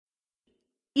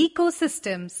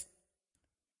Ecosystems.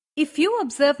 If you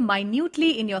observe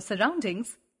minutely in your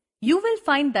surroundings, you will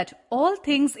find that all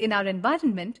things in our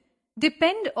environment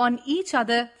depend on each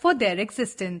other for their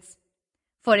existence.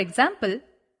 For example,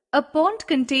 a pond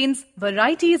contains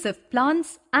varieties of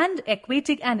plants and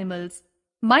aquatic animals,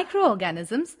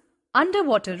 microorganisms,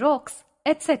 underwater rocks,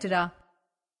 etc.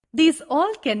 These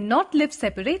all cannot live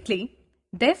separately,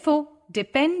 therefore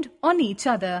depend on each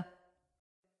other.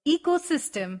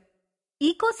 Ecosystem.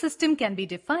 Ecosystem can be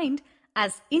defined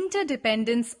as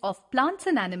interdependence of plants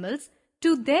and animals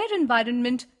to their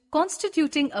environment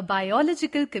constituting a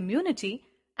biological community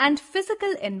and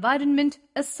physical environment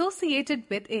associated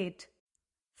with it.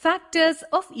 Factors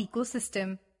of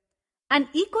ecosystem. An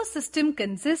ecosystem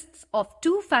consists of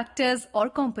two factors or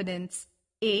components,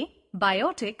 A.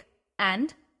 Biotic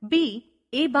and B.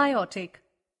 Abiotic.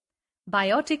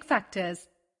 Biotic factors.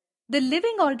 The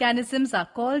living organisms are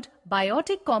called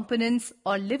biotic components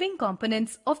or living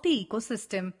components of the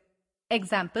ecosystem.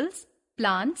 Examples: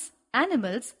 plants,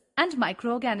 animals, and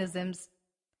microorganisms.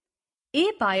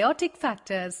 Abiotic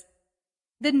factors.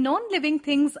 The non-living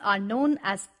things are known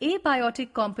as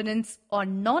abiotic components or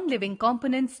non-living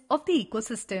components of the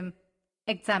ecosystem.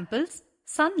 Examples: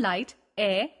 sunlight,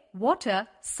 air, water,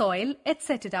 soil,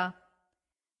 etc.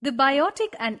 The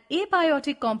biotic and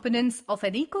abiotic components of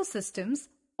an ecosystem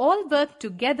all work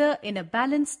together in a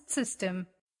balanced system.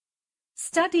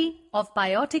 Study of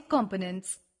biotic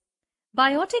components.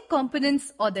 Biotic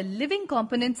components or the living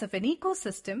components of an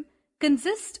ecosystem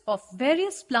consist of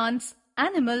various plants,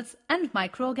 animals, and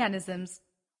microorganisms.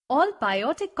 All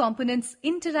biotic components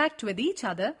interact with each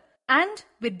other and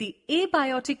with the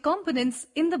abiotic components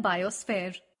in the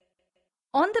biosphere.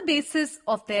 On the basis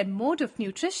of their mode of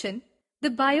nutrition, the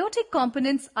biotic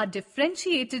components are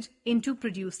differentiated into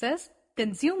producers,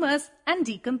 consumers, and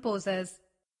decomposers.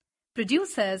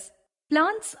 Producers.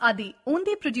 Plants are the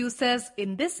only producers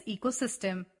in this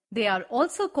ecosystem. They are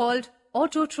also called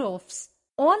autotrophs.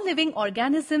 All living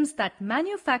organisms that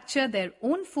manufacture their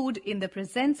own food in the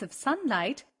presence of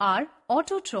sunlight are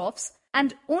autotrophs,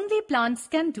 and only plants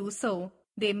can do so.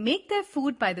 They make their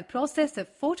food by the process of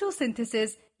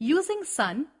photosynthesis using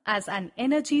sun as an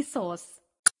energy source.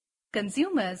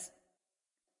 Consumers.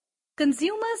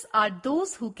 Consumers are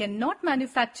those who cannot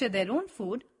manufacture their own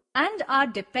food and are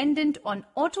dependent on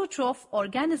autotroph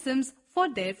organisms for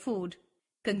their food.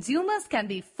 Consumers can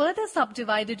be further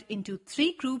subdivided into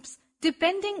three groups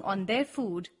depending on their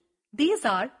food. These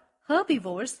are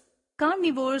herbivores,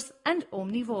 carnivores, and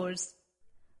omnivores.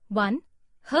 1.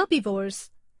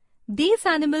 Herbivores. These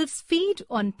animals feed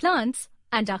on plants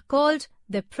and are called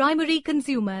the primary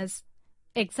consumers.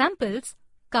 Examples: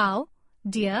 cow,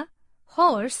 deer,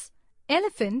 horse,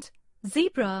 elephant,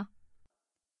 zebra.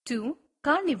 2.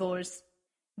 Carnivores.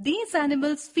 These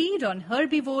animals feed on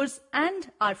herbivores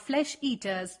and are flesh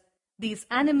eaters. These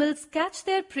animals catch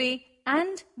their prey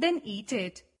and then eat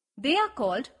it. They are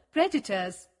called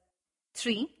predators.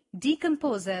 3.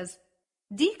 Decomposers.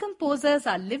 Decomposers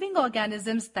are living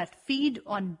organisms that feed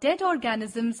on dead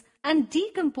organisms and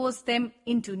decompose them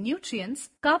into nutrients,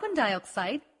 carbon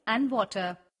dioxide, and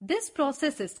water. This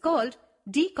process is called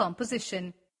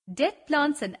decomposition. Dead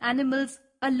plants and animals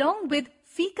along with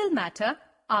fecal matter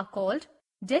are called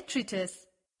detritus.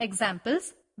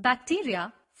 Examples: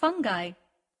 bacteria, fungi.